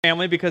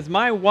Family, because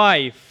my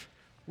wife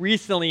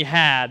recently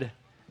had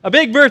a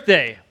big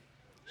birthday.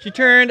 She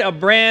turned a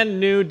brand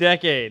new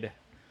decade.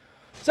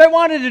 So I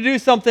wanted to do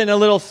something a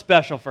little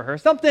special for her,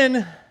 something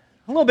a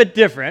little bit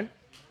different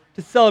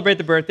to celebrate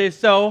the birthday.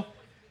 So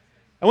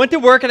I went to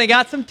work and I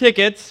got some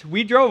tickets.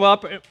 We drove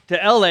up to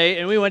LA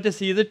and we went to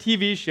see the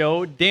TV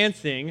show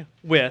Dancing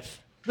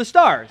with the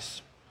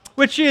Stars,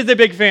 which she is a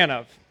big fan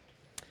of.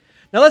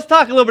 Now let's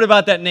talk a little bit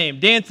about that name,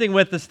 Dancing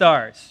with the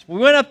Stars. We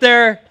went up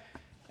there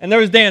and there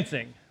was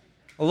dancing.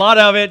 A lot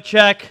of it,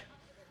 check,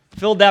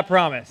 filled that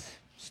promise.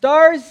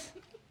 Stars?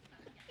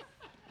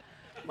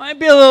 Might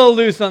be a little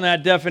loose on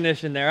that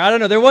definition there. I don't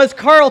know. There was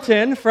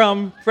Carlton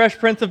from Fresh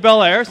Prince of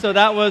Bel-Air, so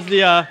that was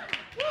the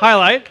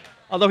highlight,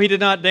 although he did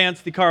not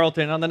dance the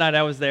Carlton on the night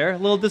I was there. A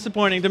little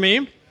disappointing to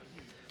me.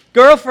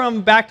 Girl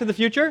from Back to the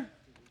Future,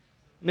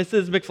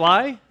 Mrs.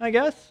 McFly, I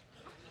guess.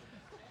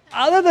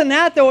 Other than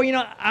that, though,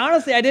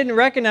 honestly, I didn't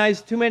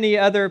recognize too many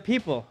other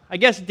people. I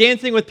guess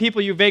Dancing with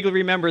People you vaguely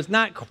remember is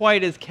not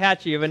quite as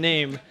catchy of a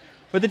name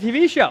for the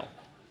TV show.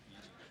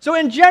 So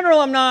in general,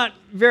 I'm not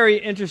very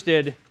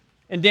interested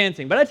in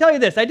dancing. But I tell you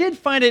this, I did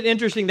find it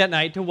interesting that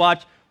night to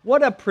watch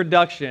what a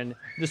production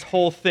this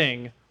whole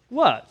thing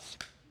was.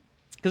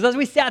 Because as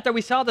we sat there,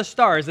 we saw the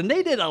stars, and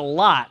they did a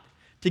lot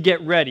to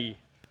get ready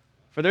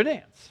for their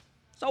dance.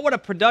 Saw what a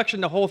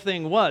production the whole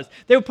thing was.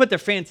 They would put their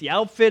fancy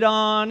outfit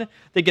on,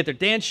 they get their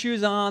dance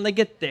shoes on, they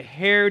get their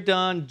hair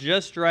done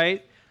just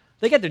right,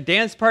 they get their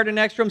dance partner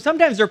next to them.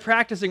 Sometimes they're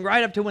practicing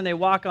right up to when they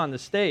walk on the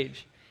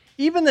stage.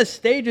 Even the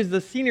stages, the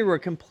scenery were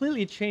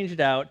completely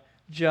changed out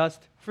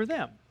just for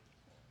them.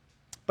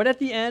 But at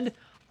the end,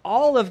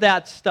 all of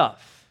that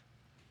stuff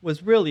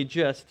was really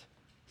just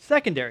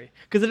secondary,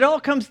 because it all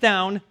comes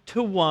down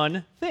to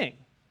one thing.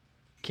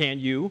 Can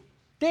you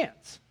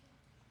dance?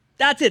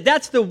 That's it.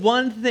 That's the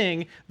one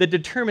thing that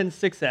determines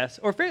success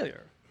or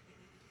failure.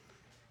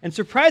 And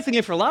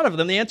surprisingly for a lot of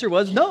them, the answer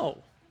was no.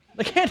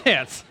 They can't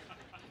dance.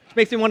 Which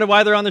makes me wonder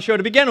why they're on the show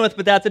to begin with,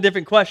 but that's a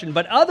different question.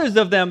 But others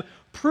of them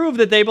prove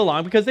that they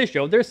belong because they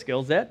showed their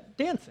skills at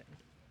dancing.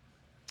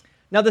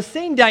 Now, the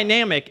same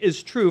dynamic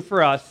is true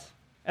for us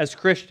as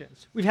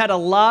Christians. We've had a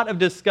lot of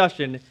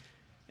discussion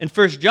in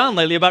 1 John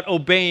lately about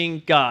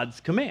obeying God's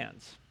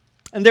commands.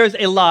 And there's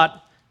a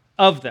lot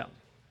of them.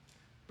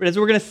 But as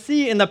we're going to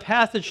see in the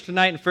passage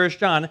tonight in 1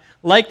 John,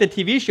 like the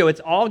TV show, it's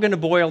all going to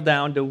boil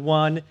down to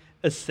one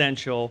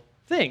essential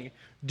thing.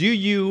 Do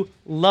you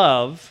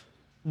love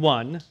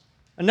one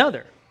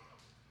another?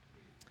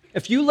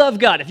 If you love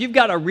God, if you've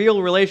got a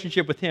real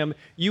relationship with Him,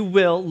 you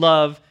will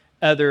love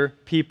other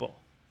people.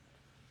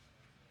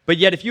 But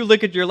yet, if you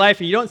look at your life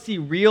and you don't see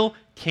real,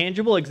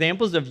 tangible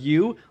examples of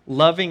you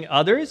loving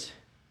others,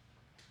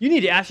 you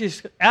need to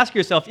ask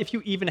yourself if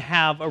you even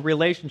have a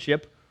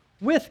relationship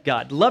with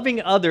God. Loving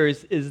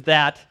others is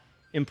that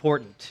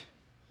important.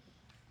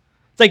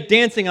 It's like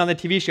dancing on the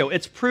TV show.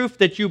 It's proof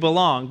that you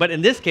belong, but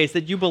in this case,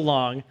 that you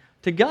belong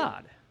to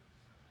God.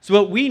 So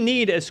what we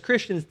need as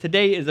Christians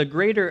today is a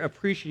greater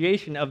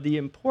appreciation of the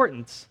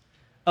importance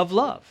of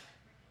love.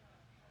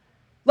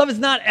 Love is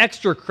not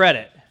extra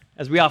credit,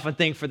 as we often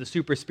think for the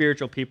super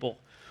spiritual people,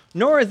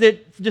 nor is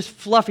it just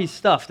fluffy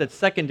stuff that's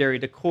secondary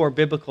to core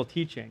biblical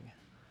teaching.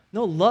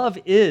 No, love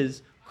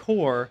is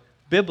core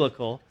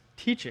biblical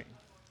teaching.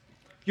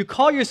 You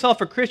call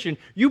yourself a Christian,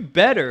 you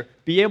better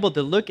be able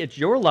to look at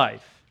your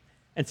life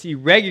and see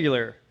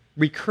regular,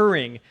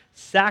 recurring,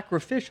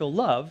 sacrificial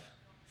love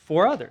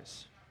for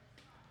others.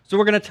 So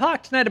we're going to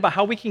talk tonight about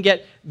how we can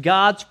get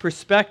God's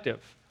perspective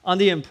on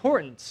the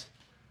importance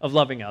of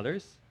loving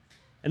others.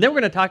 And then we're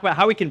going to talk about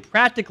how we can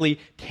practically,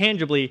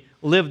 tangibly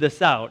live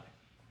this out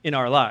in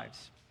our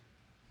lives.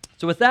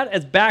 So with that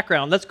as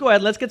background, let's go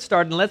ahead, let's get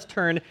started, and let's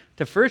turn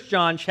to 1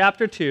 John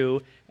chapter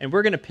 2, and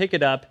we're going to pick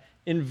it up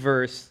in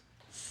verse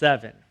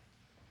 7.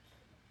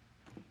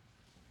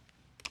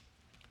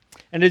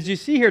 And as you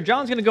see here,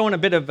 John's going to go in a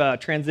bit of a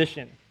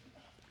transition,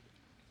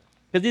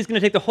 because he's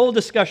going to take the whole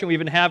discussion we've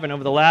been having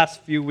over the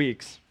last few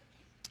weeks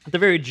at the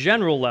very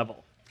general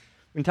level.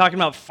 We've been talking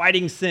about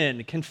fighting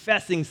sin,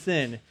 confessing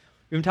sin.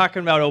 We've been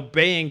talking about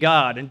obeying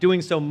God and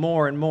doing so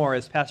more and more,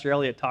 as Pastor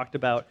Elliott talked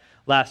about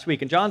last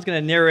week. And John's going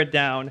to narrow it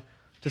down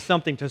to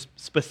something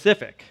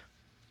specific,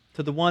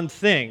 to the one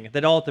thing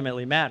that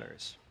ultimately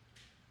matters.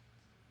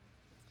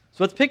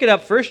 So let's pick it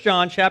up, 1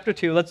 John chapter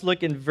 2. Let's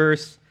look in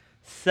verse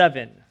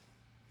 7.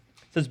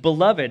 It says,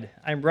 "Beloved,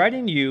 I'm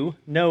writing you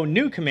no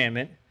new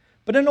commandment,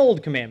 but an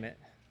old commandment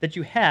that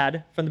you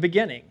had from the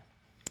beginning.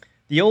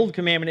 The old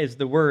commandment is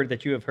the word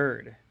that you have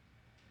heard.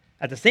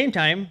 At the same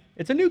time,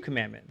 it's a new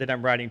commandment that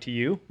I'm writing to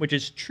you, which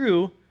is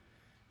true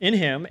in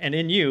Him and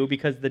in you,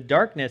 because the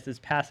darkness is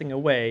passing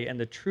away and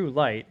the true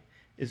light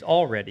is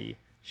already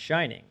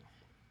shining."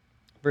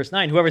 Verse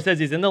 9, "Whoever says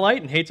he's in the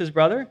light and hates his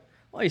brother,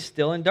 well, he's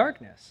still in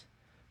darkness.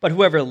 But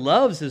whoever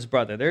loves his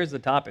brother," there's the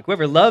topic,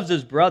 "whoever loves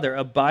his brother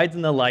abides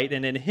in the light,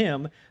 and in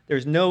him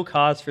there's no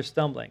cause for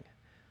stumbling.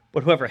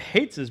 But whoever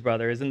hates his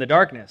brother is in the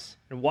darkness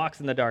and walks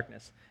in the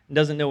darkness and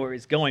doesn't know where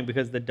he's going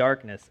because the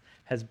darkness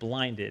has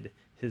blinded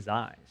his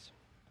eyes."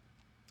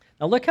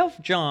 Now look how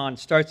John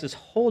starts this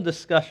whole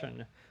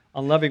discussion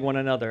on loving one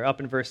another up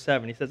in verse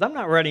 7. He says, I'm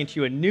not writing to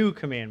you a new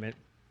commandment,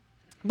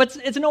 but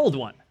it's an old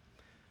one.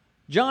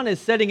 John is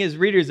setting his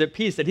readers at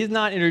peace that he's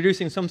not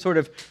introducing some sort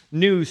of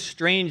new,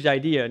 strange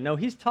idea. No,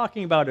 he's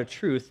talking about a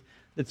truth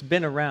that's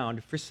been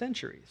around for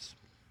centuries.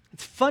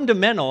 It's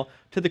fundamental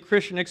to the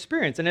Christian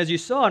experience. And as you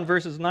saw in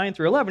verses 9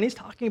 through 11, he's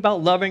talking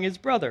about loving his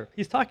brother.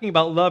 He's talking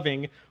about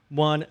loving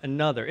one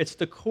another. It's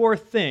the core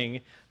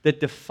thing that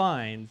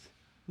defines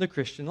the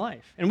Christian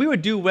life. And we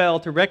would do well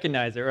to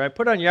recognize it. Or I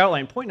put on your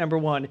outline, point number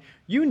 1,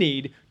 you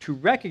need to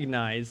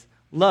recognize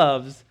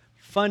love's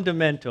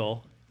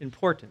fundamental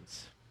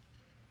importance.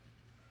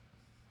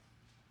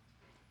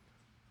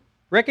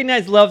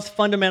 Recognize love's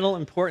fundamental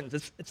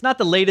importance. It's not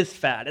the latest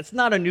fad. It's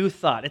not a new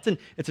thought.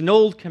 It's an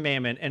old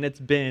commandment, and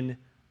it's been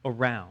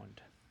around.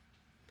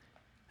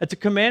 It's a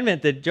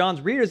commandment that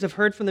John's readers have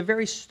heard from the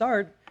very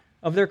start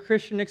of their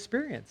Christian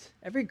experience.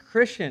 Every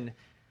Christian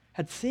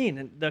had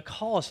seen the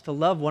calls to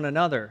love one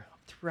another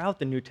throughout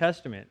the New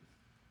Testament.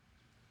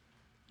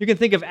 You can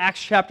think of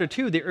Acts chapter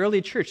 2, the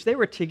early church. They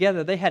were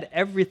together. They had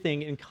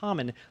everything in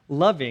common,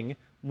 loving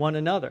one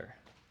another.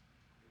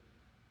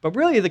 But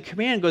really, the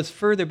command goes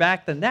further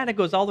back than that. It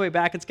goes all the way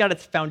back. It's got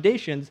its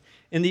foundations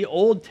in the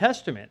Old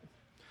Testament.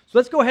 So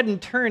let's go ahead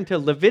and turn to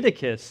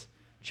Leviticus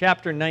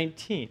chapter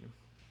 19.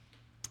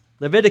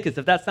 Leviticus,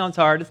 if that sounds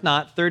hard, it's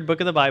not. Third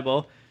book of the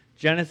Bible,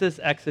 Genesis,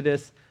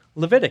 Exodus,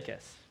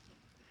 Leviticus.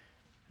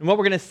 And what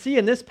we're going to see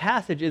in this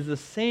passage is the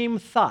same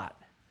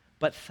thought,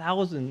 but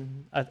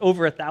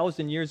over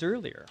 1,000 years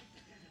earlier.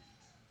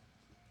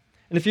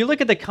 And if you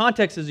look at the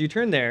context as you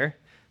turn there,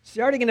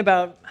 starting in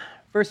about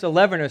verse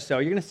 11 or so,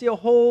 you're going to see a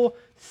whole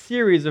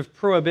series of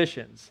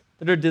prohibitions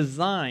that are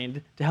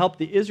designed to help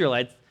the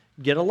Israelites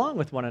get along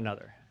with one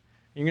another.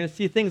 You're going to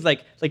see things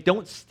like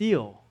don't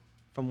steal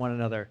from one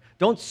another,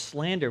 don't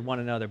slander one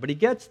another. But he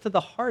gets to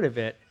the heart of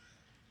it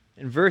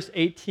in verse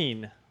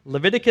 18.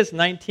 Leviticus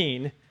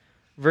 19,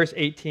 verse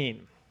 18.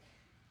 It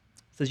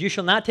says, you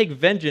shall not take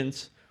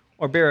vengeance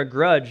or bear a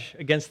grudge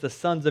against the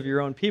sons of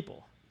your own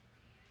people,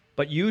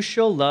 but you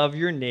shall love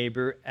your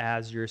neighbor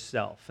as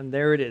yourself. And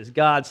there it is,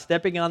 God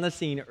stepping on the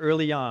scene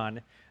early on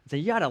and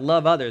saying, you ought to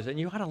love others, and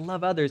you ought to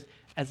love others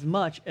as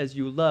much as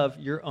you love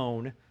your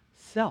own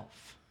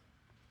self.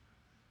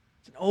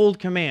 It's an old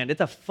command.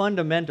 It's a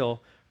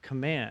fundamental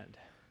command.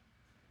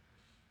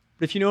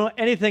 But if you know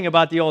anything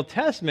about the Old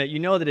Testament, you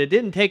know that it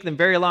didn't take them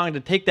very long to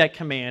take that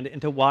command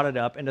and to wad it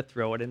up and to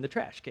throw it in the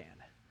trash can.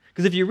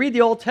 Because if you read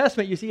the Old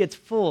Testament, you see it's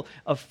full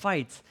of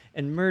fights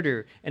and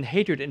murder and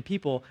hatred and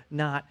people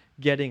not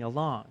getting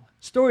along.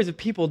 Stories of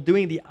people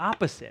doing the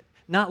opposite,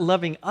 not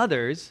loving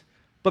others,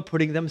 but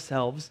putting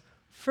themselves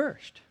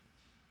first.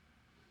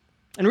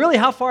 And really,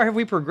 how far have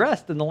we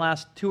progressed in the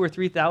last 2,000 or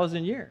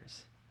 3,000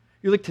 years?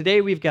 You look today,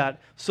 we've got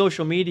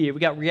social media,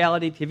 we've got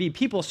reality TV,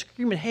 people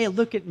screaming, hey,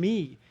 look at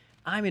me,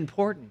 I'm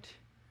important.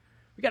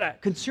 We've got a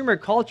consumer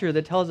culture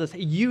that tells us,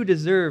 hey, you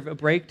deserve a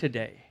break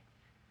today.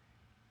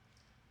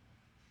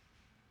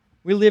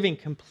 We're living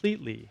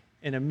completely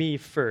in a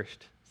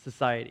me-first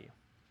society.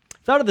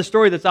 Thought of the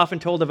story that's often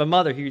told of a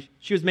mother.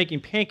 She was making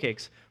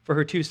pancakes for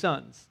her 2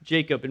 sons,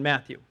 Jacob and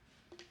Matthew.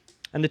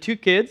 And the 2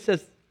 kids,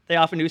 as they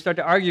often do, start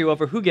to argue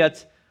over who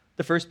gets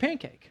the first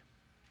pancake.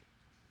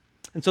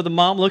 And so the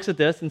mom looks at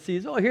this and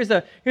sees, here's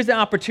an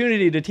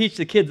opportunity to teach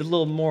the kids a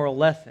little moral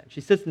lesson. She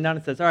sits them down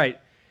and says, all right,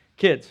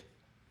 kids,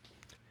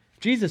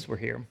 if Jesus were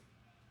here,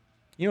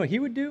 you know what he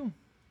would do?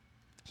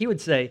 He would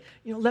say,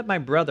 let my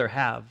brother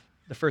have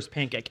the first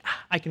pancake.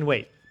 I can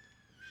wait.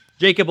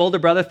 Jacob, older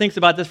brother, thinks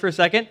about this for a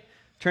second,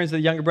 turns to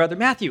the younger brother,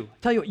 Matthew,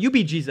 tell you what, you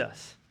be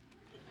Jesus,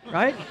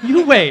 right?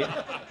 You wait.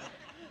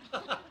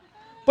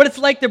 But it's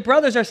like the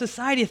brothers, our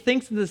society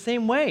thinks in the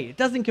same way. It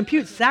doesn't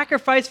compute.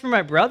 Sacrifice for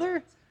my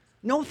brother?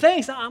 No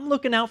thanks, I'm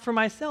looking out for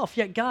myself.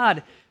 Yet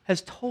God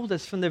has told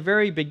us from the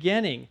very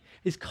beginning,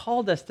 he's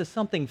called us to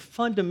something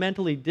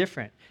fundamentally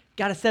different. You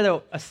got to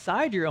set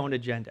aside your own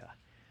agenda.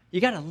 You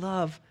got to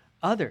love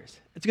others.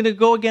 It's going to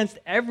go against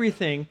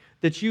everything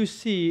that you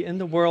see in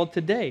the world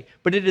today.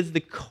 But it is the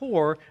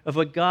core of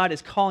what God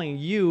is calling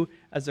you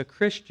as a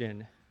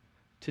Christian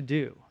to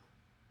do.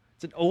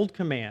 It's an old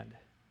command,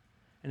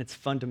 and it's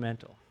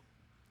fundamental.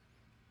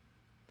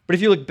 But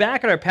if you look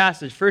back at our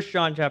passage, 1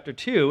 John chapter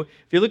 2,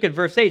 if you look at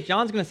verse 8,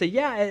 John's going to say,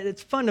 yeah,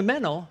 it's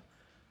fundamental.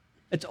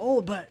 It's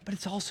old, but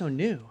it's also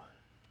new.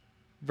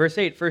 Verse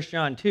 8, 1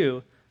 John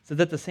 2, says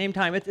at the same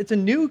time, it's a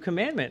new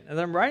commandment that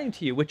I'm writing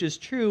to you, which is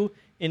true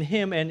in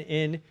him and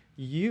in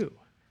you.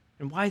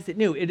 And why is it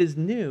new? It is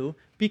new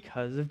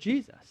because of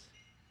Jesus.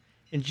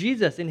 In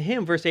Jesus, in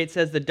him, verse 8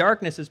 says, the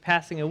darkness is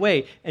passing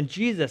away, and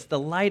Jesus, the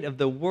light of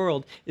the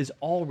world, is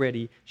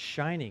already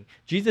shining.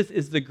 Jesus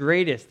is the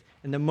greatest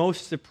and the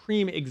most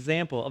supreme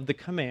example of the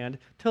command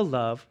to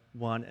love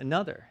one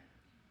another.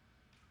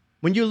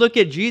 When you look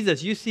at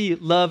Jesus, you see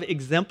love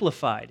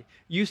exemplified.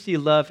 You see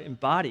love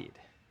embodied.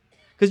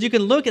 Because you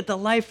can look at the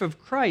life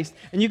of Christ,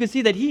 and you can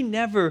see that he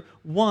never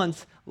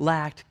once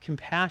lacked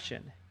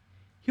compassion.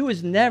 He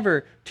was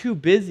never too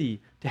busy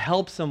to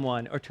help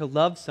someone or to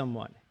love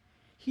someone.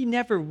 He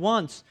never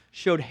once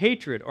showed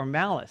hatred or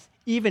malice,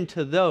 even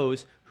to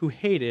those who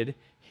hated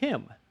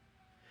him.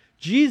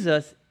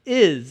 Jesus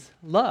is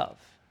love.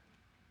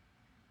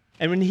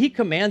 And when he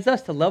commands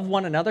us to love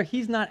one another,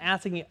 he's not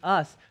asking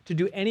us to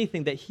do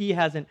anything that he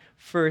hasn't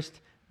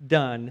first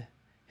done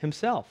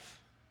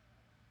himself.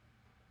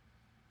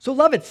 So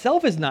love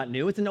itself is not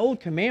new. It's an old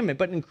commandment.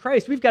 But in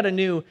Christ, we've got a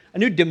new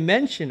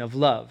dimension of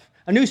love,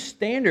 a new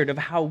standard of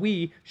how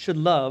we should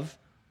love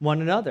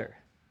one another.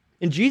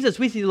 In Jesus,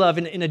 we see love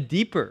in a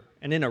deeper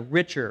and in a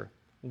richer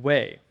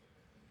way.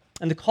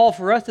 And the call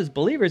for us as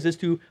believers is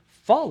to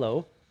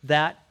follow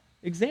that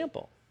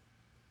example.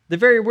 The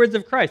very words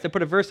of Christ. I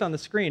put a verse on the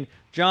screen,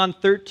 John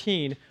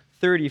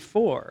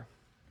 13:34.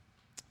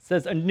 It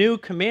says, "A new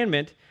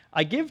commandment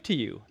I give to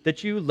you,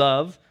 that you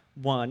love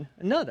one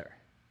another."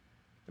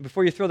 And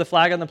before you throw the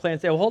flag on the play and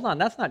say, "Well, hold on,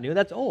 that's not new,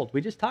 that's old.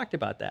 We just talked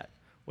about that."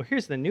 Well,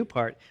 here's the new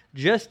part.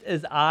 "Just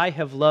as I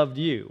have loved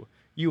you,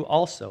 you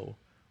also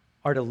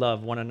are to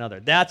love one another."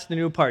 That's the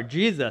new part.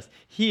 Jesus,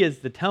 he is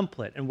the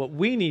template. And what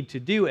we need to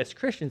do as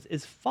Christians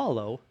is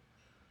follow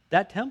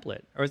that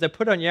template. Or as I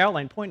put on your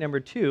outline, point number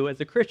 2, as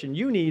a Christian,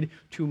 you need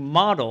to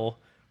model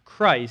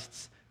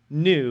Christ's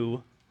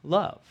new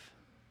love.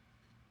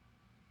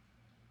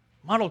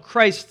 Model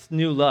Christ's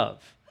new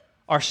love.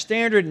 Our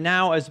standard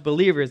now as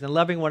believers in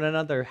loving one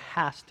another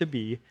has to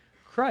be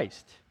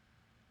Christ.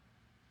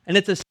 And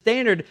it's a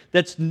standard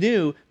that's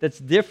new, that's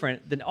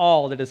different than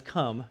all that has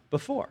come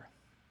before.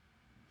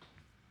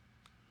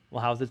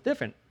 Well, how is this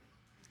different?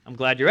 I'm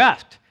glad you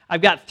asked.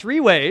 I've got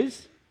 3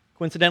 ways.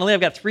 Coincidentally, I've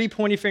got 3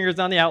 pointy fingers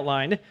on the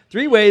outline.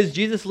 3 ways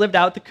Jesus lived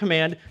out the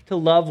command to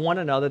love one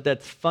another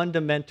that's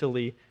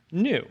fundamentally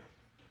new.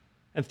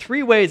 And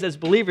 3 ways as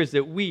believers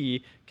that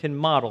we can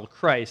model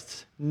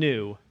Christ's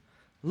new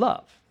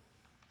love.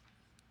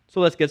 So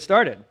let's get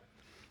started.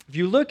 If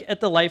you look at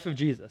the life of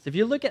Jesus, if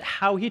you look at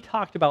how he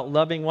talked about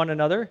loving one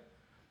another,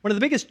 one of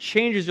the biggest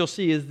changes you'll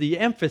see is the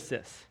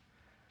emphasis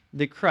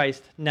that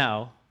Christ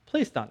now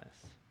placed on this.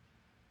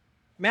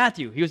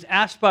 Matthew, he was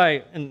asked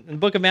in the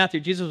book of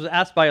Matthew, Jesus was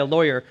asked by a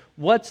lawyer,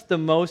 what's the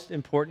most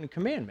important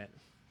commandment?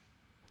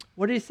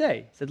 What did he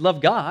say? He said, love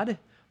God,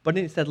 but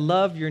then he said,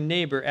 love your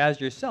neighbor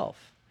as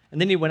yourself. And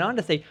then he went on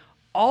to say,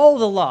 all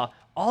the law,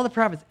 all the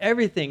prophets,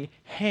 everything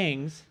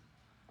hangs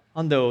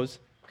on those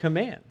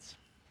commands.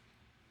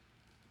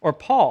 Or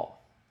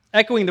Paul,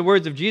 echoing the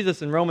words of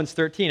Jesus in Romans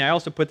 13, I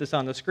also put this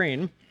on the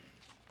screen.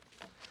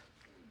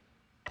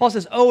 Paul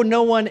says, owe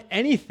no one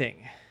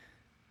anything.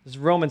 This is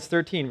Romans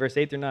 13, verse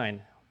 8 through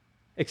 9.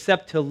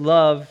 Except to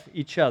love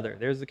each other.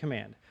 There's the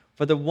command.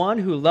 For the one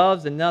who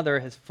loves another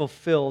has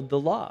fulfilled the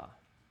law.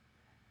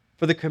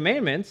 For the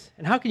commandments,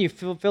 and how can you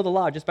fulfill the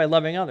law? Just by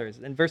loving others.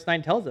 And verse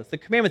 9 tells us, the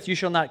commandments, you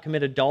shall not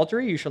commit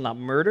adultery, you shall not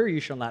murder, you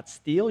shall not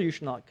steal, you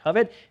shall not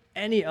covet.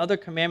 Any other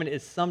commandment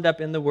is summed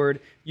up in the word,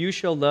 you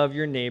shall love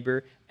your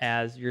neighbor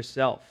as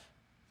yourself.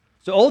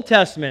 So Old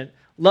Testament,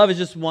 love is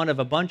just one of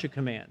a bunch of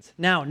commands.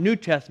 Now, New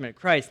Testament,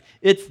 Christ,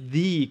 it's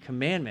the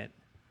commandment.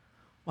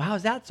 Well, how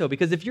is that so?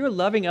 Because if you're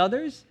loving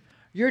others,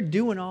 you're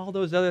doing all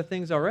those other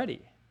things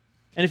already.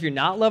 And if you're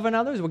not loving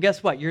others, well,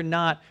 guess what? You're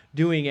not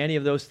doing any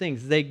of those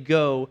things. They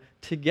go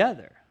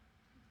together.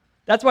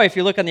 That's why if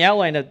you look on the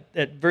outline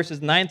at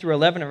verses 9 through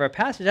 11 of our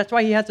passage, that's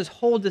why he has this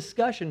whole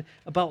discussion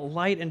about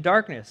light and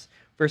darkness.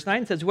 Verse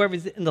 9 says, whoever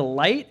is in the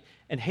light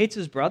and hates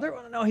his brother,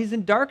 well, no, he's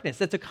in darkness.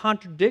 That's a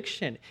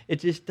contradiction. It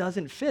just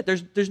doesn't fit.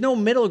 There's no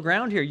middle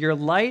ground here. You're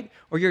light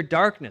or you're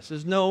darkness.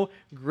 There's no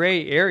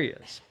gray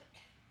areas.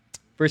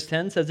 Verse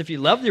 10 says, if you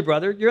love your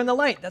brother, you're in the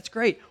light. That's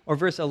great. Or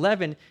verse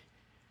 11,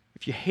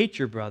 if you hate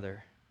your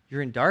brother,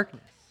 you're in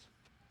darkness.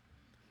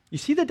 You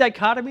see the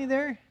dichotomy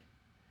there?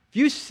 If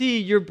you see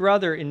your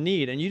brother in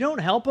need and you don't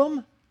help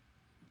him,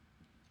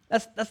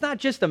 that's not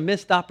just a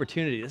missed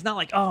opportunity. It's not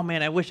like, oh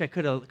man, I wish I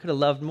could have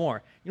loved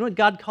more. You know what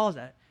God calls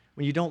that?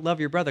 When you don't love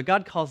your brother,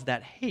 God calls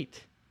that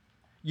hate.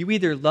 You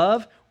either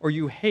love or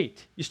you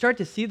hate. You start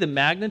to see the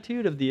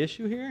magnitude of the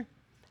issue here?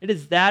 It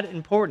is that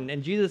important,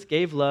 and Jesus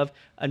gave love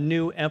a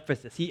new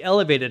emphasis. He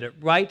elevated it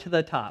right to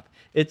the top.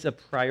 It's a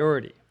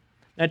priority.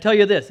 And I tell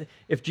you this,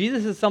 if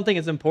Jesus says something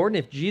is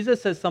important, if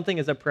Jesus says something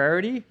is a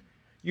priority,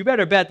 you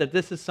better bet that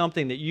this is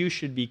something that you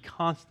should be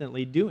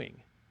constantly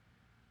doing.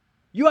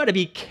 You ought to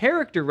be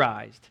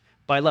characterized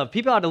by love.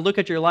 People ought to look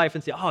at your life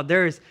and say, oh,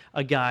 there's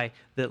a guy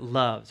that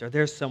loves, or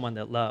there's someone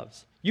that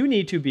loves. You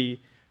need to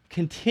be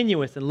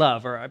continuous in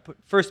love. Or I put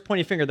first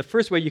pointing finger, the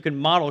first way you can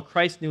model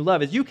Christ's new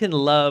love is you can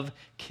love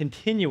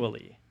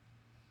continually.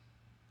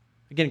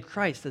 Again,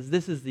 Christ says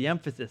this is the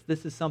emphasis.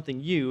 This is something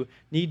you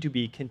need to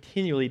be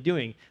continually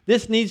doing.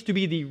 This needs to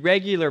be the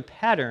regular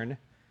pattern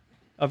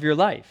of your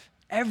life.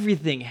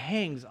 Everything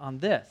hangs on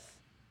this.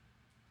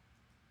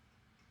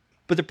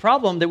 But the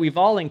problem that we've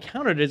all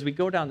encountered as we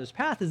go down this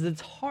path is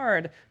it's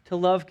hard to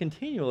love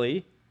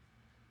continually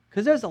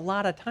because there's a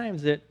lot of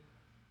times that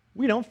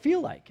we don't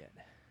feel like it.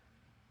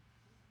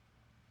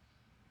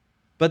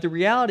 But the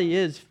reality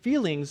is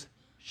feelings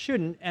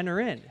shouldn't enter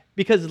in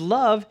because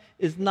love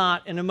is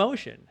not an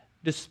emotion,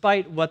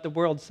 despite what the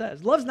world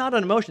says. Love's not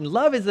an emotion.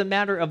 Love is a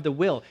matter of the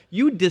will.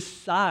 You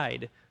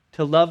decide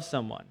to love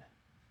someone.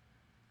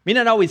 May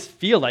not always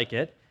feel like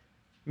it,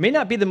 It may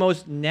not be the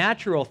most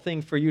natural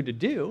thing for you to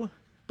do,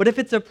 but if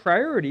it's a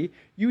priority,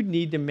 you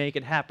need to make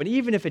it happen,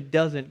 even if it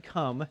doesn't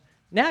come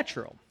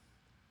natural.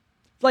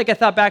 It's like I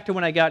thought back to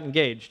when I got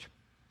engaged.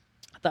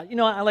 I thought,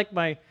 I like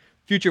my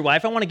future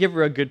wife. I want to give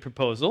her a good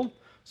proposal.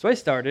 So I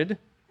started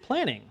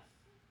planning.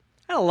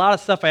 I had a lot of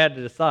stuff I had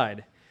to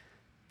decide.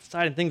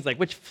 Deciding things like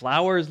which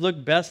flowers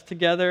look best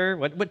together,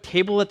 what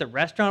table at the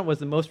restaurant was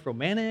the most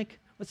romantic,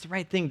 what's the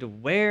right thing to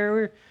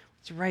wear,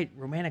 what's the right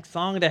romantic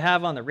song to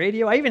have on the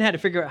radio. I even had to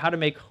figure out how to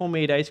make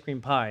homemade ice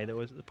cream pie that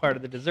was part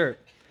of the dessert.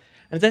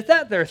 And as I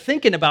sat there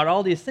thinking about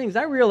all these things,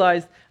 I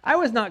realized I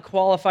was not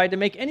qualified to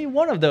make any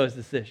one of those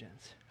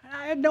decisions.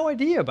 I had no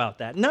idea about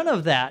that. None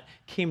of that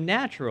came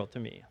natural to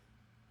me.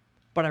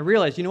 But I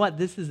realized,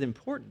 this is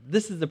important.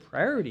 This is the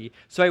priority.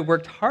 So I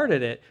worked hard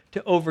at it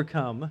to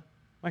overcome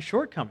my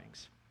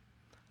shortcomings.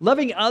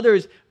 Loving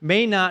others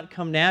may not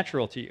come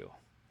natural to you,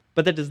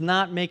 but that does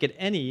not make it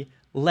any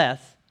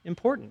less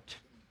important.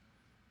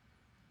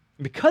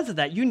 Because of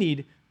that, you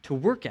need to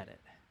work at it.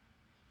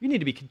 You need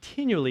to be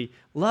continually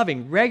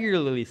loving,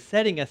 regularly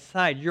setting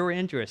aside your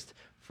interest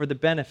for the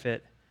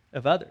benefit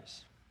of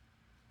others.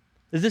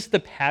 Is this the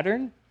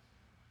pattern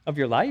of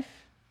your life?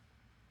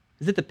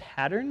 Is it the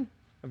pattern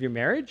of your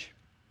marriage?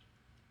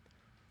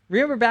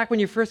 Remember back when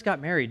you first got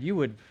married, you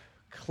would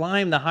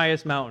climb the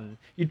highest mountain.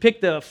 You'd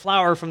pick the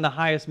flower from the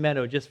highest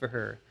meadow just for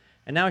her.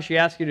 And now she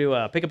asks you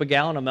to pick up a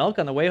gallon of milk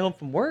on the way home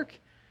from work,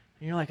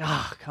 and you're like,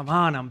 come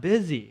on, I'm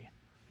busy.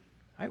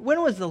 Right?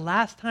 When was the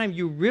last time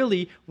you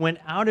really went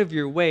out of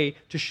your way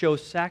to show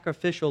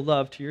sacrificial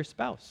love to your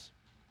spouse?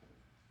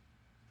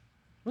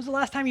 When was the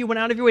last time you went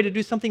out of your way to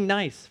do something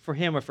nice for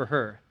him or for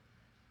her?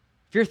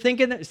 If you're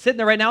sitting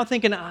there right now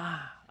thinking,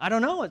 I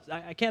don't know,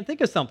 I can't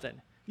think of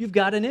something, you've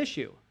got an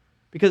issue.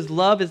 Because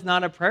love is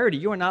not a priority.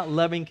 You are not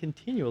loving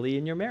continually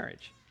in your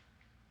marriage.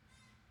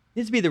 It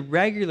needs to be the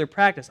regular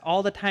practice,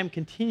 all the time,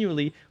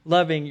 continually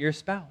loving your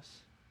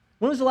spouse.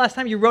 When was the last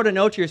time you wrote a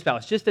note to your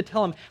spouse just to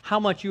tell him how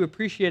much you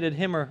appreciated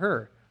him or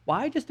her?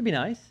 Why? Just to be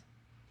nice.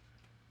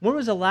 When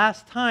was the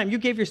last time you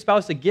gave your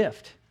spouse a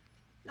gift?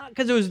 Not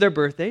because it was their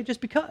birthday,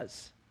 just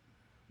because.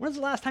 When was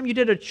the last time you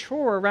did a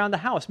chore around the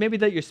house? Maybe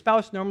that your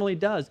spouse normally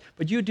does,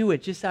 but you do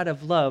it just out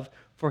of love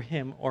for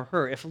him or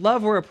her. If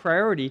love were a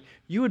priority,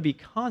 you would be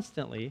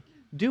constantly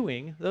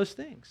doing those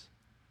things.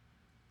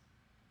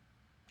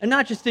 And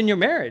not just in your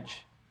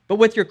marriage, but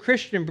with your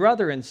Christian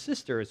brother and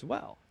sister as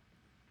well.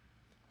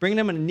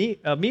 Bringing them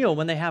a meal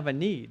when they have a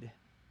need.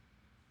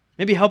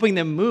 Maybe helping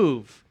them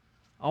move.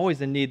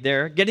 Always a need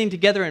there. Getting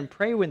together and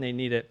pray when they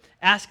need it.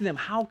 Asking them,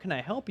 how can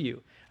I help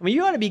you? I mean,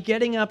 you ought to be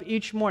getting up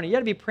each morning. You ought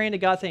to be praying to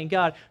God, saying,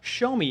 God,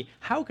 show me,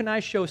 how can I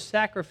show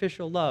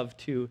sacrificial love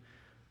to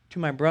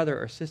my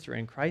brother or sister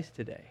in Christ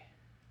today?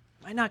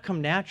 It might not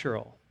come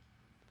natural,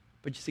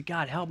 but you say,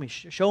 God, help me,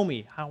 show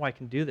me how I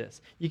can do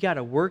this. You got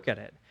to work at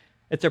it.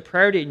 It's a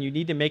priority, and you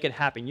need to make it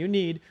happen. You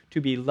need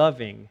to be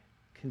loving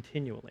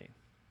continually.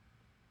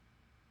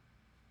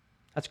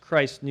 That's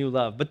Christ's new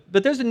love.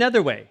 But there's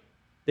another way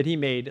that he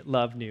made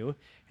love new,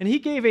 and he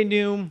gave a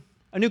new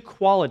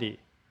quality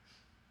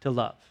to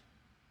love.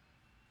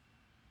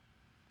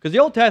 Because the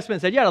Old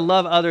Testament said you got to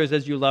love others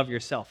as you love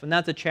yourself, and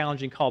that's a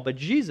challenging call. But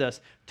Jesus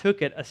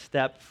took it a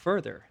step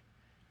further.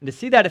 And to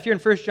see that, if you're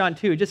in 1 John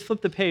 2, just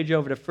flip the page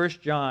over to 1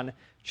 John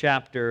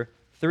chapter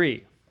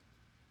 3.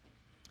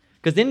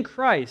 Because in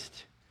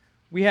Christ,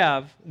 we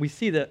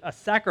see a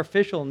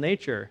sacrificial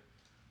nature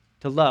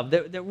to love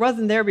that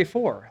wasn't there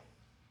before.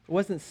 It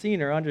wasn't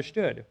seen or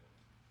understood.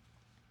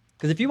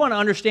 Because if you want to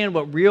understand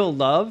what real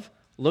love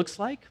looks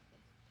like,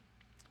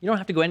 you don't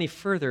have to go any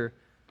further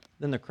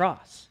than the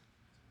cross.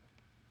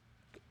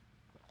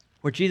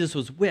 Where Jesus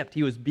was whipped,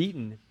 he was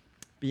beaten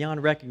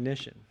beyond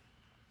recognition.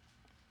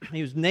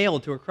 He was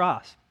nailed to a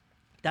cross,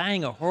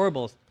 dying a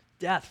horrible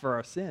death for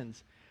our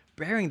sins,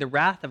 bearing the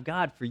wrath of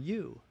God for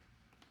you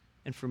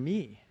and for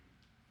me.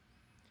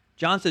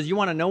 John says, you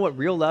want to know what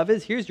real love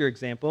is? Here's your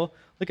example.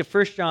 Look at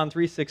 1 John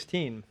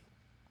 3:16. It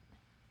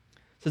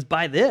says,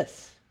 by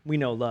this we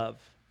know love,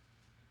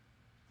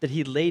 that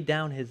he laid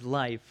down his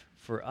life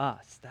for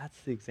us. That's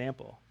the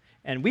example.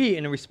 And we,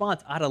 in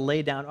response, ought to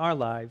lay down our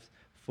lives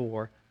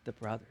for the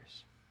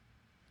brothers.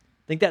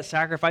 Think that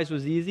sacrifice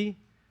was easy?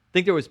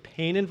 Think there was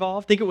pain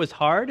involved? Think it was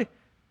hard?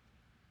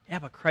 Yeah,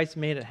 but Christ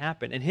made it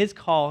happen. And his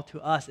call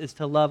to us is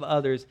to love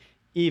others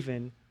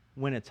even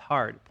when it's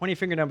hard. Pointing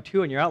finger number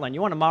 2 in your outline.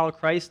 You want to model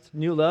Christ's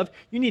new love?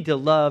 You need to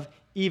love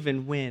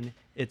even when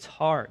it's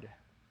hard.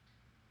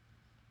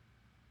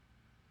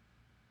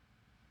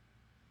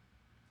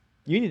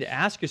 You need to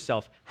ask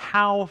yourself,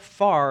 how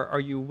far are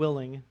you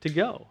willing to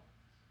go?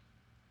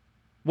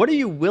 What are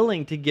you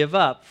willing to give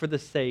up for the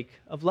sake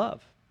of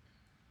love?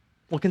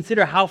 Well,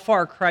 consider how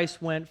far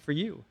Christ went for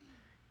you.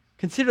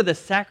 Consider the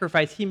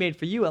sacrifice he made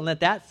for you, and let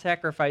that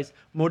sacrifice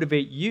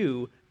motivate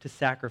you to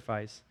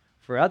sacrifice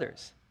for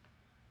others.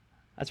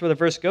 That's where the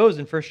verse goes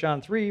in 1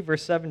 John 3,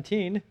 verse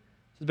 17. It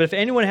says, but if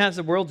anyone has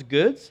the world's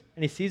goods,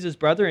 and he sees his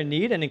brother in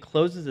need, and he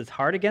closes his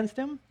heart against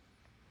him,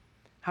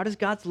 how does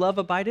God's love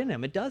abide in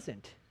him? It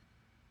doesn't.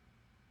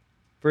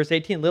 Verse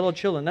 18, little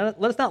children,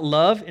 let us not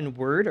love in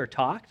word or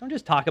talk. Don't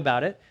just talk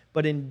about it,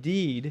 but in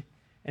deed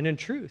and in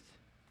truth.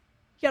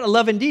 You got to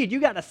love in deed. You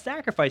got to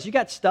sacrifice. You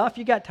got stuff.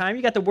 You got time.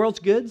 You got the world's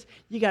goods.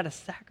 You got to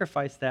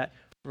sacrifice that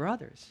for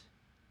others.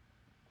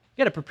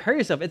 You got to prepare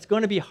yourself. It's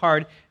going to be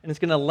hard, and it's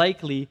going to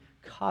likely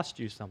cost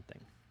you something.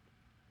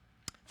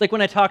 It's like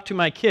when I talk to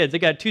my kids. I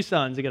got 2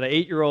 sons. I got an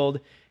 8-year-old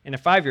and a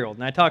 5-year-old.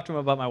 And I talked to them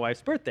about my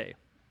wife's birthday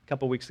a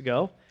couple weeks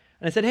ago.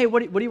 And I said, hey,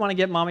 what do you want to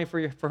get mommy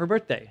for her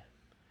birthday?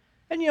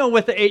 And,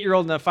 with the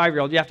 8-year-old and the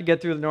 5-year-old, you have to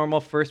get through the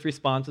normal first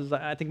responses.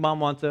 I think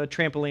mom wants a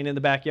trampoline in the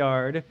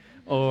backyard,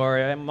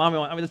 or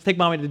let's take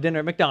mommy to dinner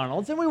at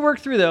McDonald's. And we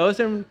worked through those,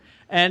 and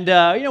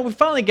we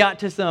finally got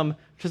to some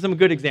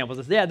good examples.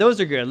 I said, yeah, those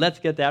are good. Let's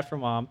get that for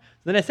mom.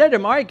 Then I said to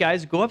them, all right,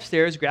 guys, go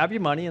upstairs, grab your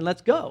money, and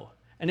let's go.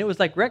 And it was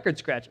like record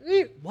scratch.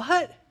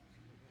 What?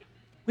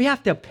 We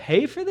have to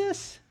pay for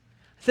this?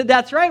 I said,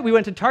 that's right. We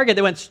went to Target.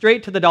 They went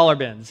straight to the dollar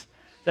bins.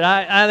 Said,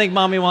 I think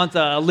mommy wants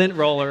a lint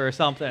roller or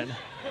something.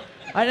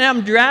 And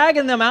I'm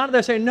dragging them out of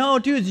there saying, no,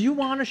 dudes, you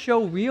want to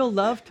show real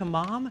love to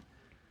mom?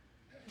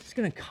 It's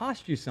going to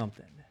cost you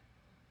something.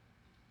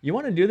 You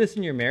want to do this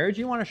in your marriage?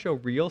 You want to show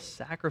real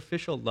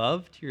sacrificial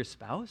love to your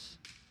spouse?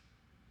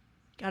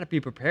 You got to be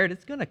prepared.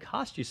 It's going to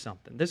cost you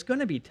something. There's going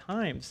to be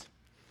times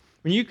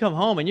when you come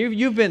home and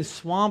you've been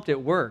swamped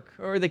at work,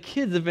 or the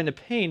kids have been in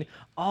pain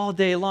all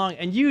day long,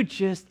 and you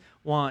just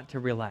want to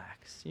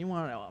relax. You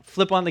want to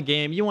flip on the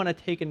game. You want to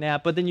take a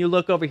nap, but then you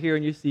look over here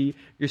and you see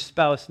your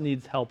spouse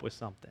needs help with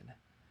something.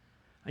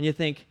 And you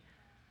think,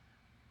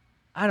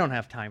 I don't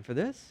have time for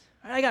this.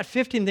 I got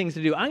 15 things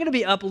to do. I'm going to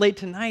be up late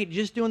tonight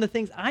just doing the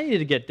things I need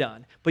to get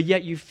done. But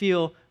yet you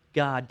feel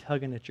God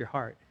tugging at your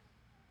heart.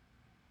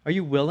 Are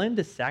you willing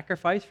to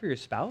sacrifice for your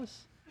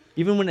spouse?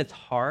 Even when it's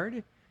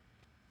hard?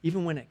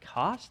 Even when it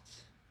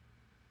costs?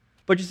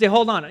 But you say,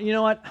 hold on, you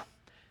know what?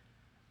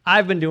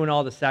 I've been doing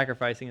all the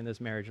sacrificing in this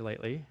marriage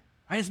lately.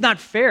 Right? It's not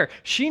fair.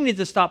 She needs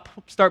to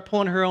start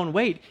pulling her own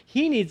weight.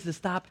 He needs to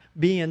stop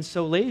being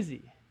so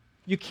lazy.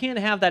 You can't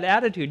have that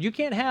attitude. You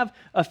can't have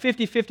a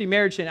 50-50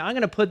 marriage saying, I'm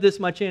going to put this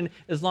much in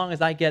as long as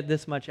I get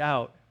this much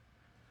out.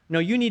 No,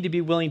 you need to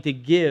be willing to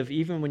give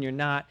even when you're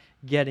not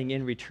getting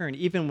in return,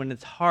 even when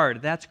it's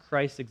hard. That's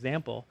Christ's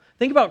example.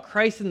 Think about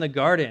Christ in the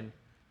garden,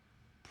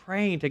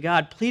 praying to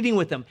God, pleading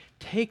with him,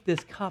 take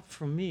this cup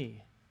from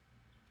me.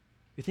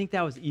 You think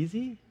that was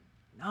easy?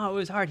 No, it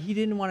was hard. He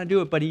didn't want to do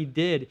it, but he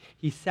did.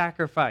 He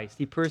sacrificed.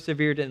 He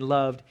persevered and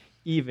loved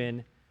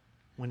even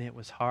when it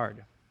was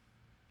hard.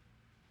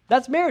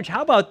 That's marriage.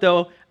 How about,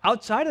 though,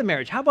 outside of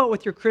marriage? How about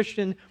with your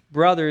Christian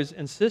brothers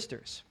and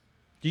sisters?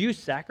 Do you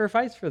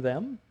sacrifice for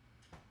them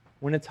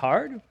when it's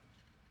hard?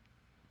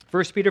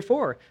 1 Peter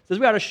 4 says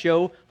we ought to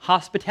show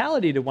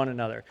hospitality to one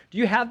another. Do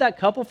you have that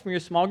couple from your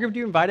small group? Do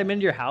you invite them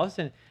into your house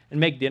and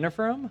make dinner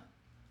for them?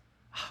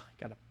 Oh,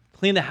 got to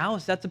clean the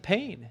house. That's a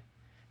pain.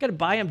 Got to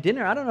buy them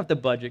dinner. I don't know if the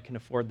budget can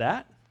afford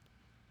that.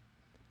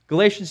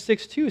 Galatians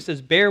 6:2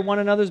 says bear one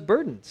another's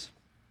burdens.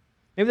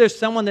 Maybe there's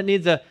someone that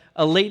needs a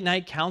late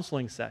night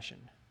counseling session.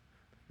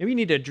 Maybe you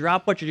need to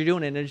drop what you're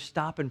doing and just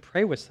stop and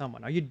pray with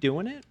someone. Are you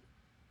doing it?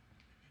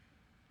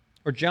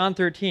 Or John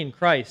 13,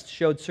 Christ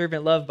showed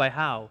servant love by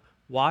how?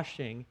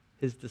 Washing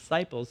his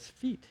disciples'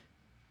 feet.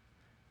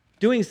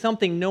 Doing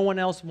something no one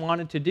else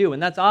wanted to do.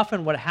 And that's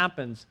often what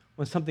happens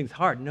when something's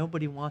hard.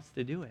 Nobody wants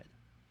to do it.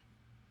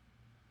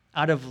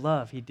 Out of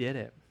love, he did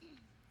it.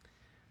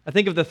 I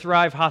think of the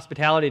Thrive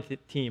hospitality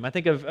team. I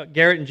think of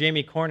Garrett and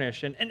Jamie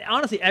Cornish, and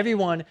honestly,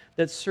 everyone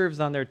that serves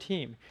on their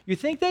team. You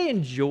think they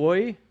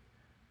enjoy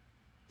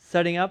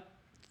setting up,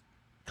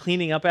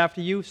 cleaning up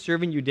after you,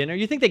 serving you dinner?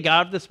 You think they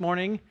got up this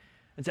morning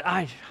and said,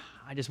 I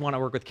just want to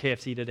work with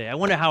KFC today. I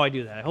wonder how I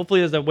do that. Hopefully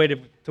there's a way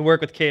to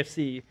work with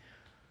KFC.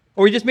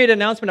 Or we just made an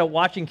announcement of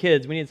watching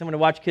kids. We need someone to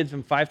watch kids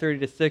from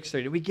 5:30 to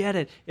 6:30. We get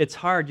it. It's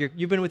hard.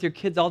 You've been with your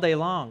kids all day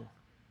long.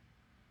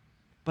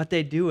 But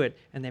they do it,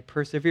 and they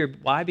persevere.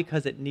 Why?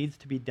 Because it needs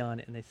to be done,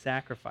 and they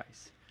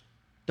sacrifice.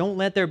 Don't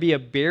let there be a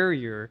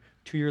barrier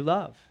to your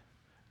love.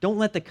 Don't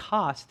let the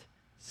cost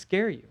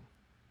scare you.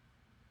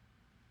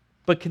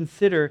 But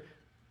consider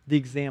the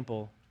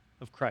example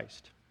of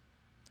Christ,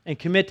 and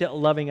commit to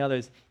loving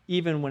others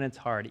even when it's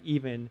hard,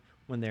 even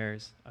when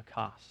there's a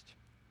cost.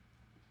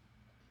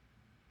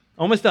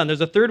 Almost done.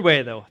 There's a third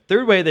way, though.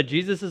 Third way that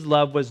Jesus'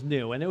 love was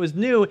new, and it was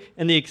new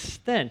in the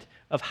extent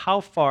of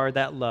how far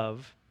that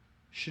love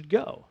should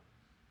go.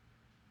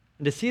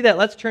 And to see that,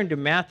 let's turn to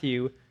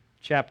Matthew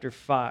chapter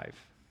 5.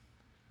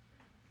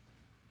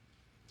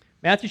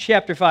 Matthew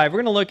chapter 5, we're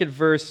going to look at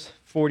verse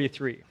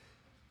 43.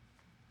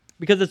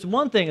 Because it's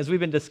one thing, as we've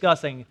been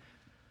discussing,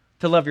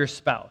 to love your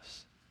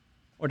spouse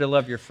or to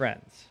love your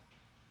friends.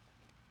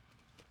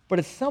 But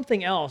it's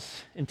something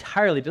else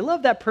entirely, to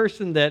love that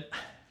person that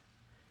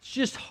it's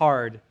just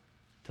hard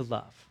to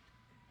love.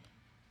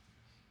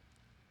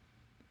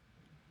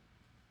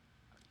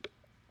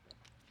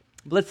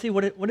 But let's see,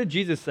 what did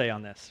Jesus say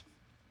on this?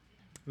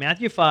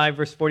 Matthew 5,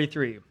 verse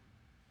 43.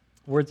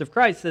 Words of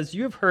Christ says,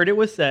 you have heard it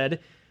was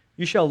said,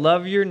 you shall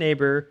love your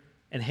neighbor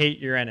and hate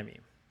your enemy.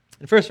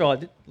 And first of all,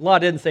 the law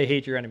didn't say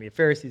hate your enemy. The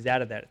Pharisees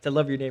added that. It said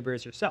love your neighbor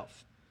as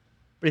yourself.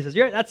 But he says,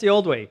 yeah, that's the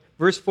old way.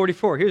 Verse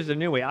 44, here's the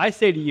new way. I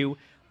say to you,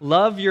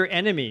 love your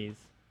enemies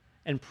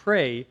and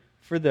pray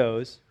for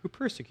those who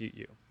persecute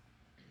you.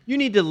 You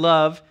need to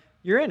love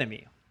your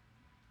enemy.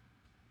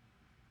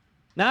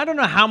 Now, I don't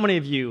know how many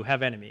of you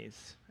have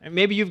enemies. And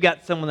maybe you've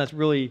got someone that's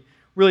really,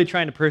 really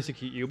trying to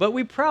persecute you, but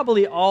we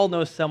probably all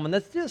know someone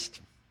that's just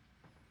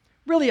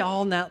really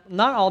not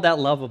all that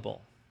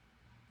lovable.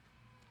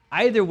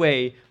 Either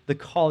way, the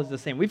call is the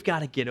same. We've got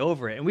to get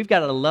over it, and we've got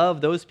to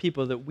love those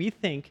people that we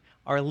think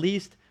are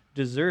least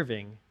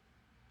deserving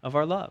of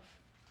our love.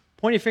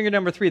 Pointing finger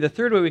number 3, the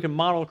third way we can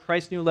model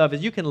Christ's new love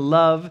is you can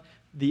love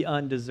the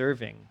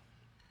undeserving.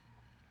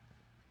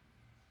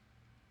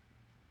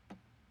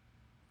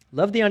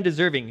 Love the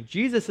undeserving.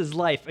 Jesus'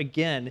 life,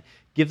 again,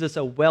 gives us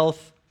a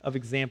wealth of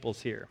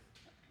examples here.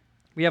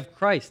 We have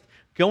Christ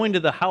going to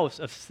the house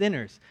of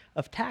sinners,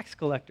 of tax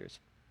collectors,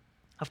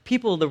 of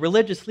people the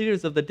religious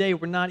leaders of the day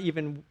were not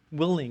even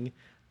willing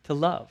to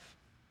love.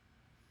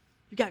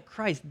 You got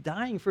Christ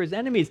dying for his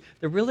enemies,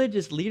 the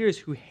religious leaders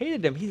who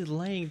hated him. He's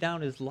laying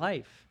down his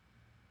life,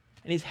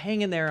 and he's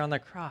hanging there on the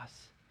cross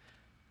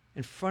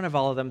in front of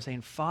all of them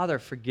saying, Father,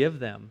 forgive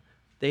them.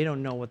 They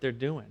don't know what they're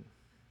doing.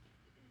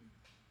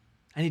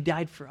 And he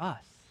died for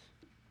us.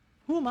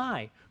 Who am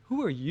I?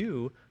 Who are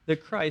you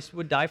that Christ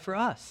would die for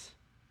us?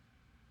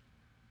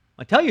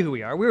 I'll tell you who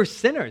we are. We were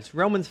sinners.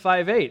 Romans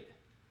 5:8.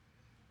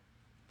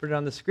 Put it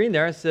on the screen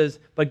there. It says,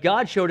 but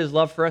God showed his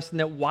love for us in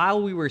that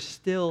while we were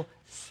still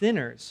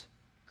sinners,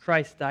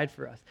 Christ died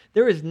for us.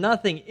 There is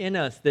nothing in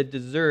us that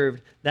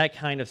deserved that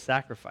kind of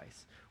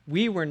sacrifice.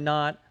 We were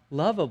not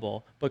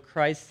lovable, but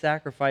Christ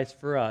sacrificed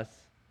for us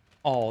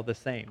all the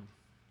same.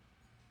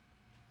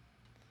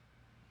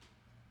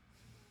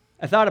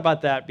 I thought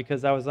about that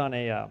because I was on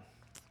an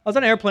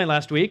airplane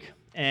last week,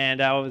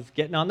 and I was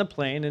getting on the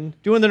plane and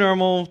doing the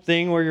normal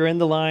thing where you're in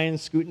the line,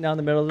 scooting down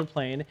the middle of the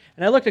plane.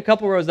 And I looked a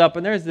couple rows up,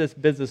 and there's this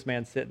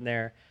businessman sitting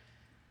there,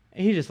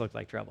 and he just looked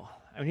like trouble.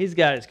 I mean, he's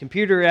got his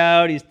computer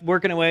out, he's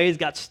working away, he's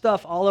got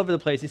stuff all over the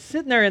place. He's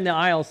sitting there in the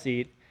aisle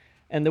seat,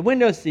 and the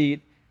window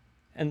seat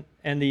and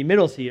the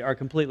middle seat are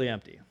completely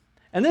empty.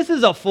 And this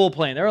is a full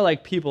plane. There are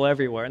like people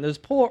everywhere. And this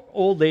poor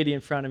old lady in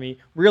front of me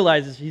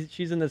realizes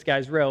she's in this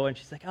guy's row, and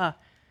she's like,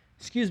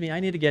 excuse me, I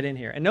need to get in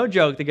here. And no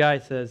joke, the guy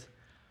says,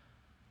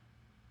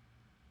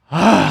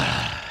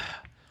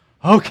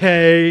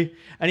 okay.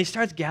 And he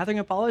starts gathering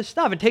up all his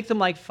stuff. It takes him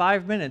like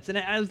 5 minutes. And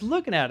I was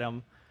looking at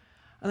him.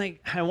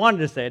 I wanted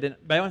to say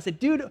it, but I want to say,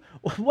 dude,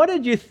 what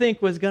did you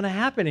think was going to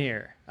happen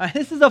here?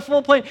 This is a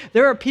full plane.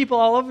 There are people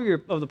all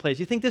over the place.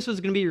 You think this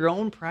was going to be your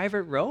own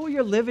private row?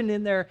 You're living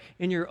in there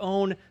in your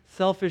own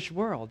selfish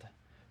world.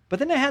 But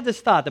then I had this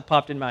thought that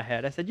popped in my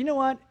head. I said, you know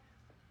what?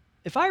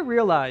 If I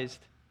realized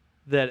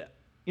that,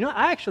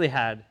 I actually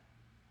had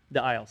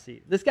the aisle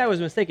seat. This guy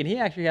was mistaken. He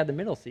actually had the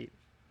middle seat.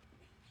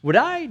 Would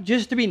I,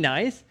 just to be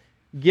nice,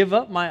 give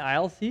up my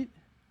aisle seat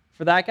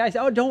for that guy? Say,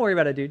 oh, don't worry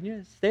about it, dude.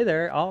 You stay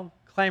there. I'll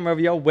climb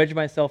over you. I'll wedge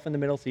myself in the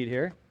middle seat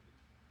here.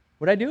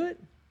 Would I do it?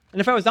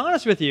 And if I was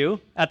honest with you,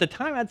 at the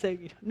time, I'd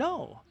say,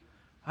 no,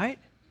 right?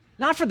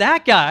 Not for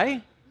that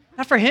guy.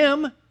 Not for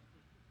him.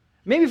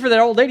 Maybe for that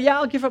old lady. Yeah,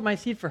 I'll give up my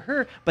seat for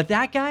her. But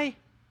that guy,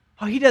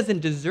 he doesn't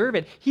deserve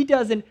it. He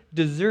doesn't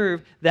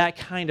deserve that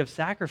kind of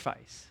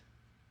sacrifice.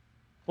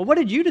 Well, what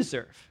did you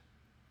deserve?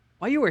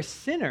 While you were a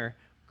sinner,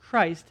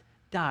 Christ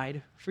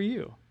died for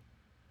you.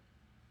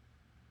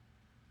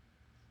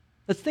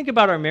 Let's think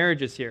about our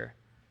marriages here.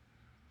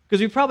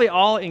 Because we probably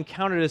all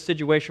encountered a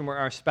situation where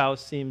our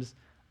spouse seems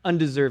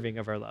undeserving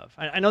of our love.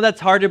 I know that's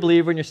hard to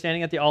believe when you're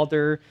standing at the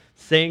altar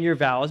saying your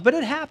vows, but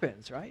it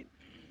happens, right?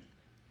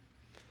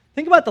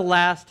 Think about the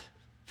last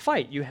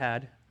fight you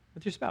had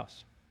with your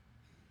spouse.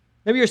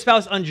 Maybe your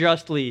spouse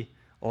unjustly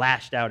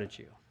lashed out at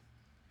you.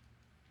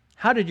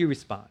 How did you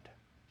respond?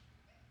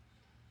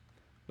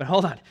 But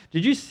hold on.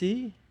 Did you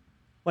see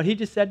what he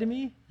just said to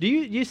me? Do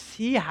you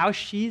see how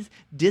she's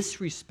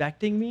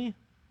disrespecting me?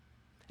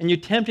 And you're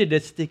tempted to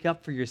stick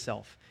up for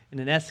yourself in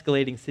an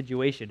escalating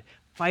situation,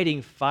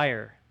 fighting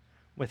fire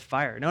with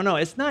fire. No,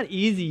 it's not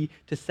easy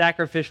to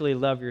sacrificially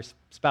love your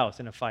spouse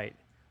in a fight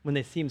when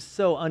they seem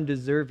so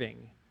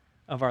undeserving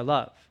of our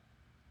love.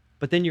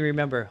 But then you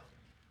remember,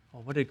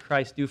 well, what did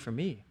Christ do for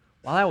me?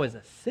 While I was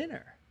a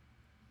sinner,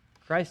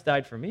 Christ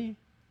died for me.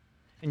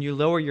 And you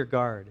lower your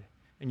guard,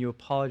 and you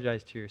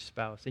apologize to your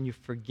spouse, and you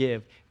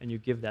forgive, and you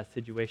give that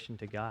situation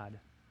to God.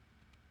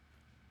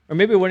 Or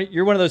maybe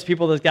you're one of those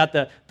people that's got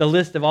the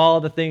list of all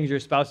the things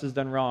your spouse has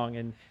done wrong,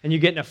 and you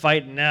get in a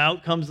fight, and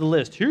out comes the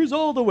list. Here's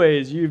all the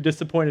ways you've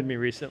disappointed me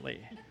recently.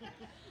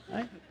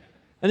 Right?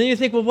 And then you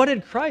think, well, what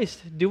did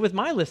Christ do with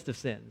my list of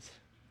sins?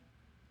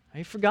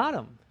 I forgot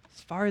them,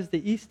 as far as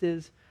the east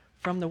is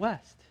from the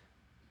west.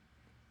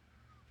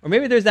 Or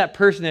maybe there's that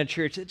person at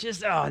church that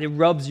just, it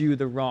rubs you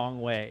the wrong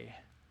way.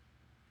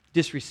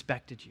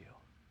 Disrespected you,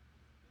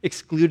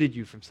 excluded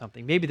you from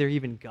something. Maybe they're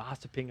even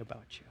gossiping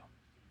about you.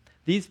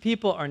 These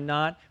people are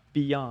not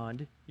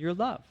beyond your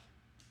love.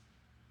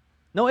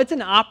 No, it's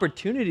an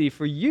opportunity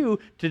for you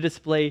to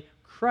display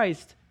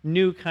Christ's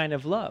new kind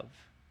of love,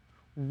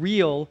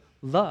 real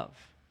love.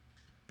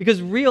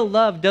 Because real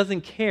love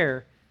doesn't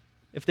care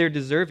if they're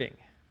deserving.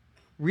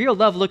 Real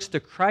love looks to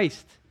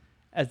Christ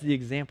as the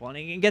example, and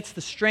it gets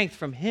the strength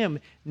from him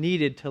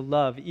needed to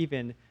love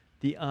even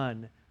the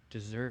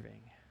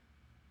undeserving.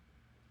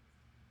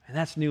 And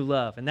that's new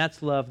love, and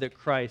that's love that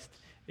Christ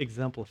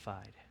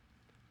exemplified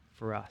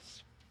for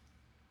us.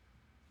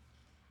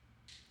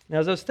 Now,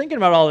 as I was thinking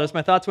about all this,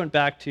 my thoughts went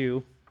back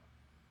to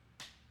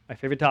my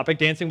favorite topic,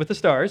 Dancing with the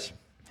Stars.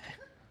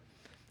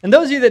 And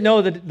those of you that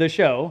know the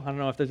show, I don't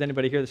know if there's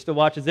anybody here that still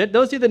watches it,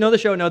 those of you that know the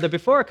show know that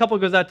before a couple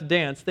goes out to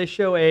dance, they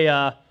show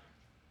a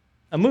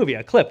movie,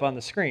 a clip on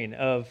the screen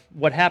of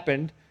what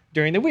happened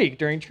during the week,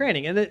 during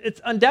training. And it's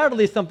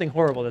undoubtedly something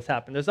horrible that's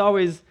happened. There's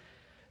always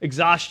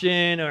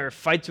exhaustion or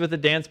fights with a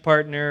dance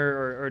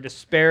partner or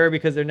despair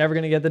because they're never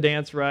going to get the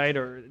dance right,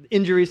 or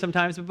injury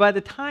sometimes. But by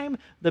the time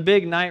the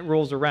big night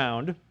rolls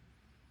around,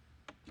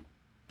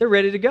 they're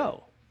ready to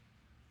go.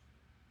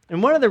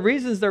 And one of the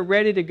reasons they're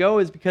ready to go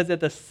is because at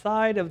the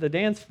side of the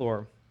dance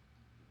floor,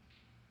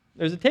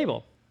 there's a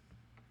table.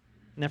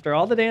 And after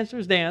all the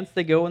dancers dance,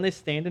 they go and they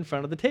stand in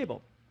front of the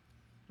table.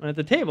 And at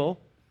the table,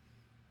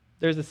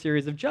 there's a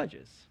series of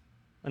judges.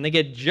 And they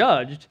get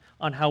judged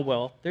on how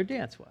well their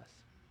dance was.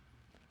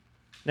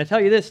 And I tell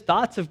you this,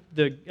 thoughts of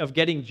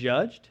getting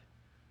judged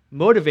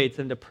motivates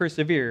them to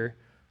persevere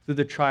through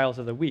the trials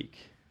of the week.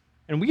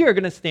 And we are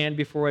going to stand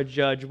before a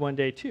judge one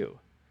day too.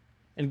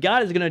 And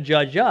God is going to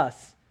judge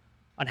us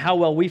on how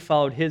well we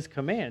followed his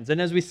commands. And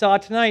as we saw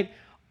tonight,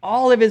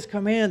 all of his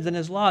commands and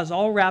his laws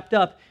all wrapped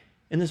up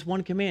in this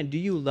one command. Do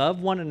you love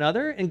one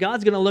another? And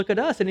God's going to look at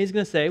us and he's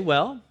going to say,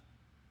 well,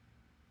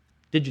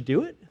 did you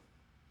do it?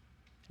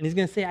 And he's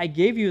going to say, I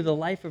gave you the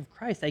life of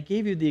Christ. I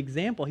gave you the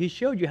example. He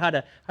showed you how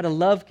to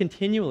love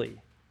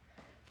continually,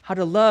 how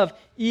to love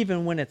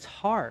even when it's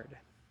hard,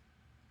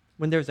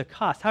 when there's a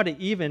cost, how to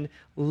even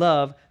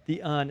love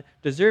the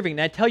undeserving.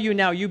 And I tell you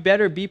now, you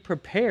better be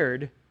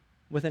prepared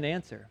with an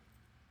answer.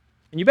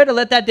 And you better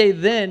let that day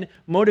then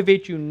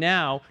motivate you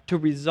now to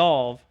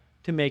resolve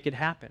to make it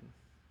happen.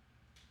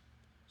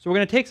 So we're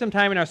going to take some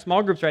time in our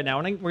small groups right now,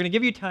 and we're going to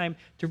give you time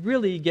to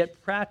really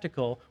get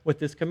practical with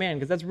this command,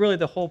 because that's really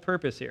the whole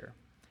purpose here.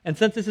 And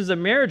since this is a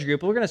marriage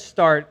group, we're going to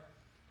start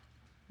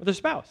with a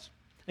spouse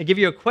and give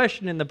you a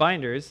question in the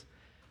binders.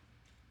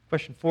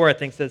 Question 4, I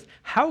think, says,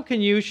 how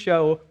can you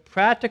show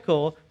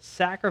practical,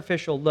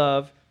 sacrificial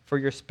love for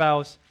your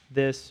spouse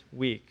this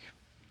week?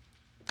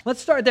 Let's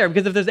start there,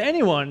 because if there's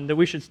anyone that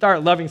we should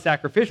start loving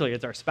sacrificially,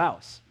 it's our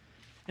spouse.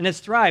 And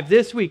as Thrive,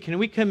 this week, can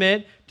we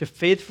commit to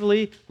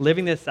faithfully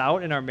living this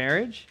out in our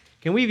marriage?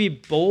 Can we be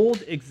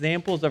bold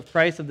examples of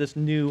Christ of this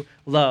new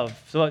love?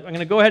 So I'm going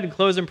to go ahead and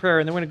close in prayer,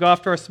 and then we're going to go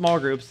off to our small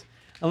groups.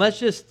 And let's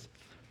just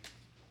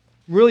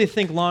really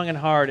think long and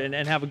hard and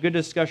have a good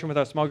discussion with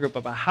our small group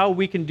about how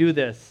we can do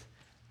this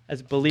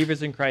as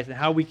believers in Christ and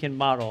how we can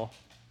model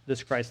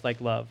this Christ-like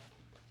love.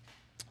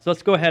 So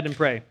let's go ahead and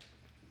pray.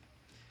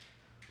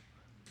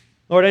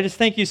 Lord, I just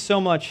thank you so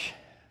much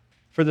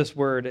for this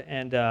word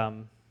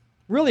and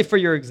really for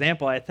your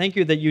example. I thank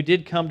you that you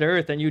did come to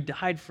earth and you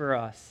died for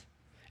us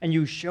and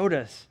you showed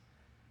us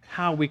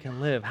how we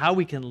can live, how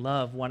we can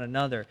love one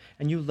another.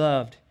 And you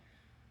loved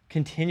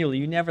continually.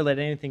 You never let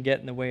anything get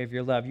in the way of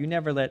your love. You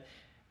never let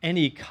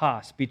any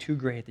cost be too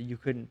great that you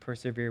couldn't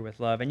persevere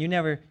with love. And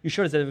you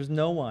showed us that there was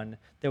no one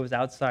that was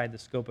outside the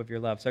scope of your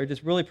love. So I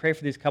just really pray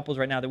for these couples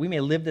right now that we may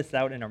live this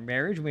out in our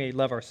marriage. We may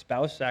love our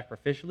spouse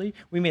sacrificially.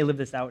 We may live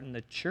this out in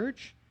the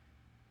church,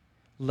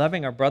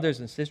 loving our brothers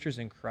and sisters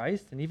in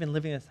Christ, and even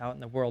living this out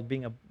in the world,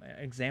 being an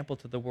example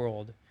to the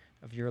world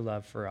of your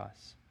love for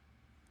us.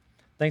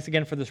 Thanks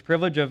again for this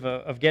privilege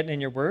of getting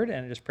in your word,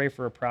 and I just pray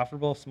for a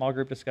profitable small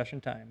group discussion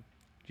time.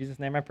 In Jesus'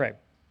 name I pray.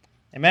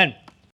 Amen.